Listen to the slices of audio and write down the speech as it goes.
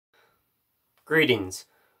Greetings.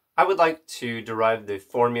 I would like to derive the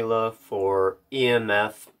formula for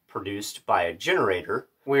EMF produced by a generator.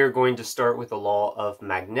 We are going to start with the law of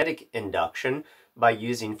magnetic induction by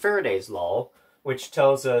using Faraday's law, which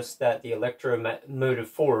tells us that the electromotive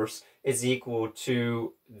force is equal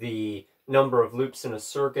to the number of loops in a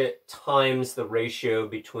circuit times the ratio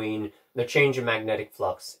between the change in magnetic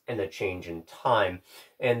flux and the change in time.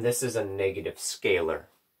 And this is a negative scalar.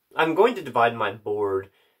 I'm going to divide my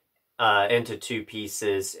board into two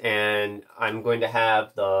pieces, and I'm going to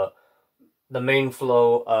have the main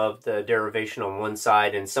flow of the derivation on one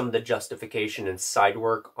side and some of the justification and side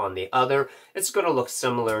work on the other. It's going to look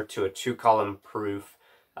similar to a two-column proof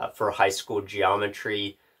for high school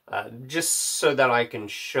geometry, just so that I can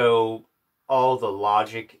show all the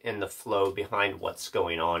logic and the flow behind what's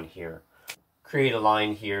going on here. Create a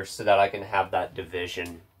line here so that I can have that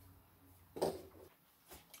division.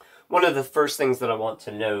 One of the first things that I want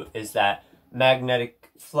to note is that magnetic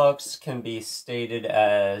flux can be stated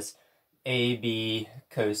as AB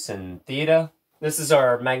cosine theta. This is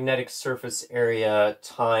our magnetic surface area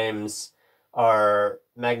times our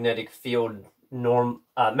magnetic field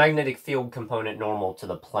component normal to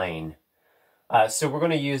the plane. So we're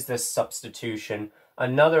going to use this substitution.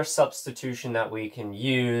 Another substitution that we can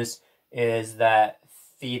use is that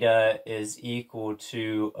theta is equal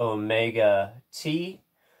to omega t.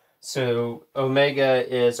 So omega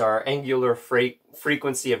is our angular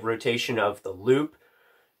frequency of rotation of the loop,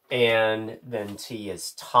 and then t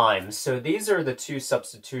is time. So these are the two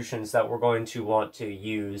substitutions that we're going to want to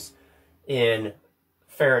use in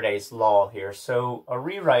Faraday's law here. So a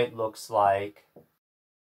rewrite looks like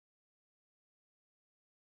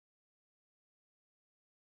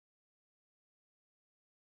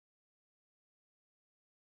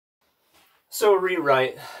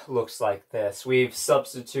this. We've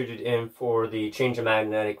substituted in for the change in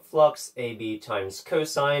magnetic flux, AB times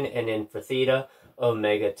cosine, and in for theta,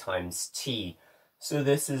 omega times t. So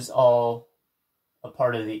this is all a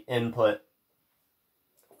part of the input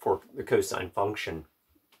for the cosine function.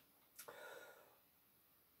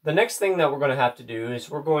 The next thing that we're going to have to do is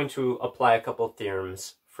we're going to apply a couple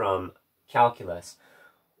theorems from calculus.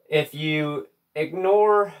 If you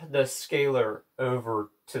ignore the scalar over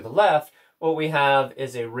to the left, what we have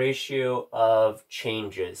is a ratio of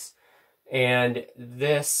changes. And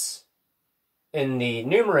this, in the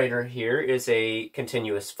numerator here, is a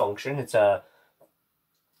continuous function. It's a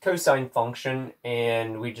cosine function,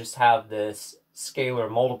 and we just have this scalar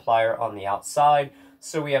multiplier on the outside.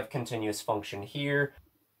 So we have continuous function here.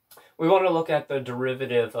 We want to look at the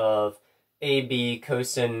derivative of AB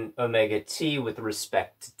cosine omega t with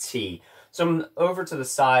respect to t. So I'm over to the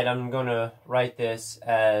side, I'm going to write this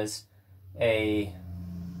as a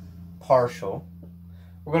partial.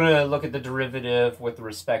 We're going to look at the derivative with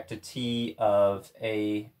respect to t of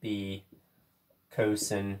AB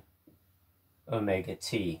cosine omega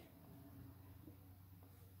t.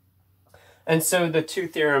 And so the two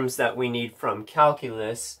theorems that we need from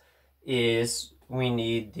calculus is we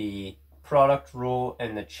need the product rule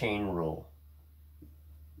and the chain rule.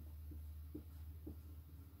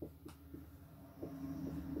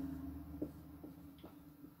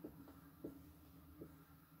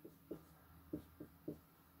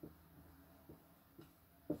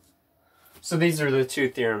 So these are the two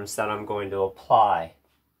theorems that I'm going to apply.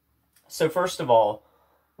 So first of all,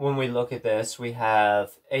 when we look at this, we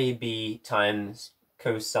have AB times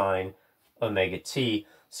cosine omega t.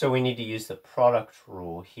 So we need to use the product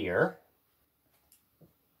rule here.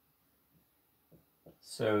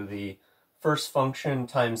 So the first function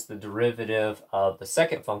times the derivative of the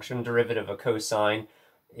second function, derivative of cosine,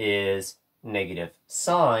 is negative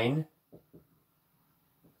sine.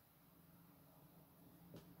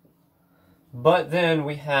 But then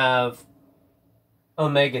we have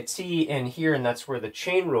omega t in here, and that's where the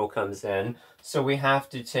chain rule comes in. So we have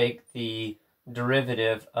to take the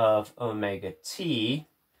derivative of omega t,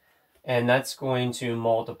 and that's going to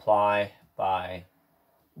multiply by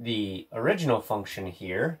the original function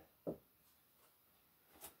here.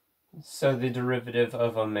 So the derivative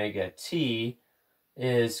of omega t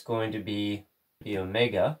is going to be the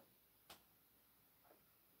omega.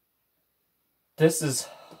 This is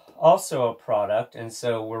also a product, and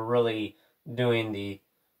so we're really doing the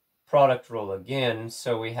product rule again.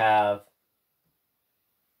 So we have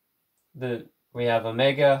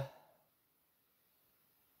omega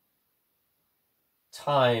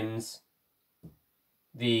times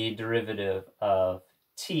the derivative of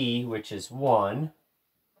t, which is 1,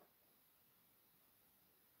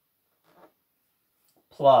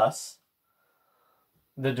 plus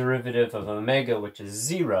the derivative of omega, which is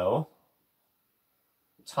 0,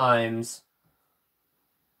 times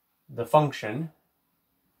the function.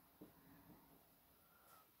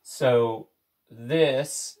 So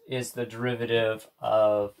this is the derivative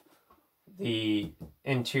of the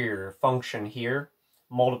interior function here,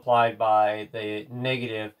 multiplied by the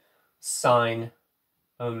negative sine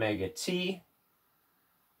omega t,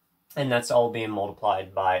 and that's all being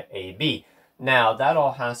multiplied by AB. Now that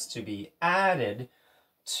all has to be added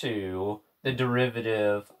to the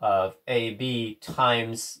derivative of AB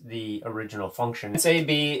times the original function. Since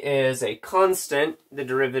AB is a constant, the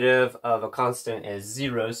derivative of a constant is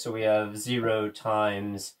 0, so we have 0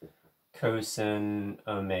 times cosine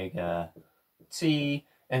omega t,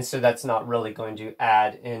 and so that's not really going to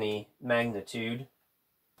add any magnitude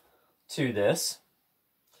to this.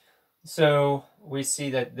 So we see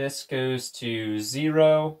that this goes to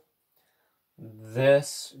 0,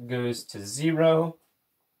 this goes to 0.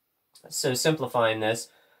 So simplifying this,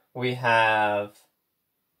 we have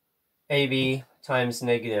AB times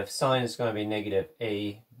negative sine is going to be negative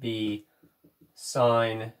AB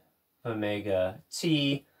sine omega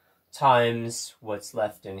t times what's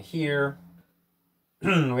left in here.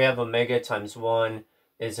 We have omega times 1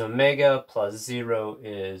 is omega plus 0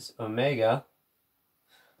 is omega.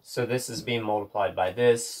 So this is being multiplied by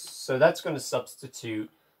this. So that's going to substitute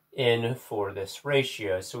in for this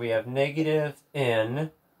ratio. So we have negative n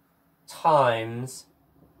times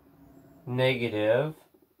negative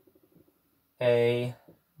a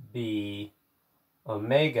b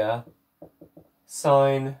omega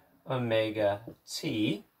sine omega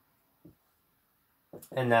t,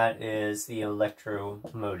 and that is the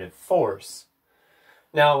electromotive force.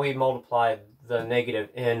 Now we multiply the negative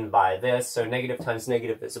n by this, so negative times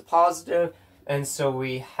negative is a positive, and so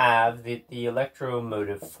we have that the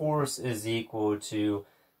electromotive force is equal to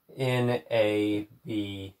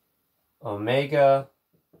NAB omega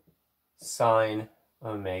sine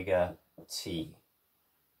omega t.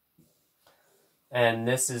 And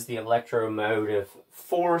this is the electromotive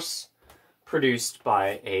force produced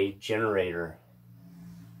by a generator.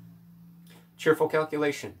 Cheerful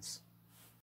calculations.